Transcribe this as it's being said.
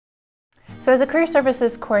So as a career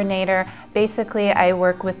services coordinator, basically I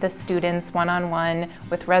work with the students one-on-one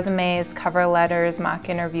with resumes, cover letters, mock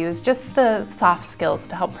interviews, just the soft skills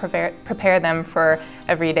to help prepare them for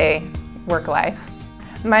everyday work life.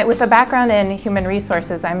 With a background in human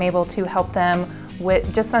resources, I'm able to help them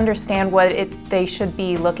just understand what they should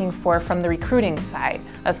be looking for from the recruiting side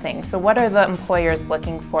of things. So what are the employers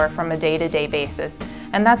looking for from a day-to-day basis?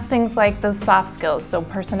 And that's things like those soft skills, so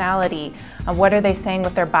personality, what are they saying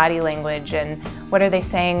with their body language, and what are they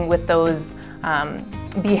saying with those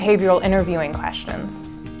behavioral interviewing questions.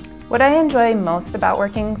 What I enjoy most about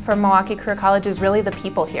working for Milwaukee Career College is really the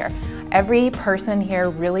people here. Every person here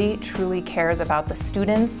really truly cares about the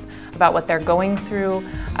students, about what they're going through,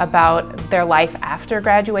 about their life after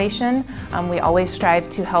graduation. We always strive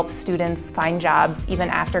to help students find jobs even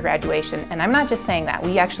after graduation. And I'm not just saying that.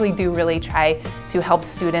 We actually do really try to help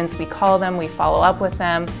students. We call them, we follow up with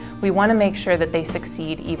them. We want to make sure that they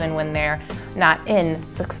succeed even when they're not in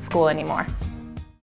the school anymore.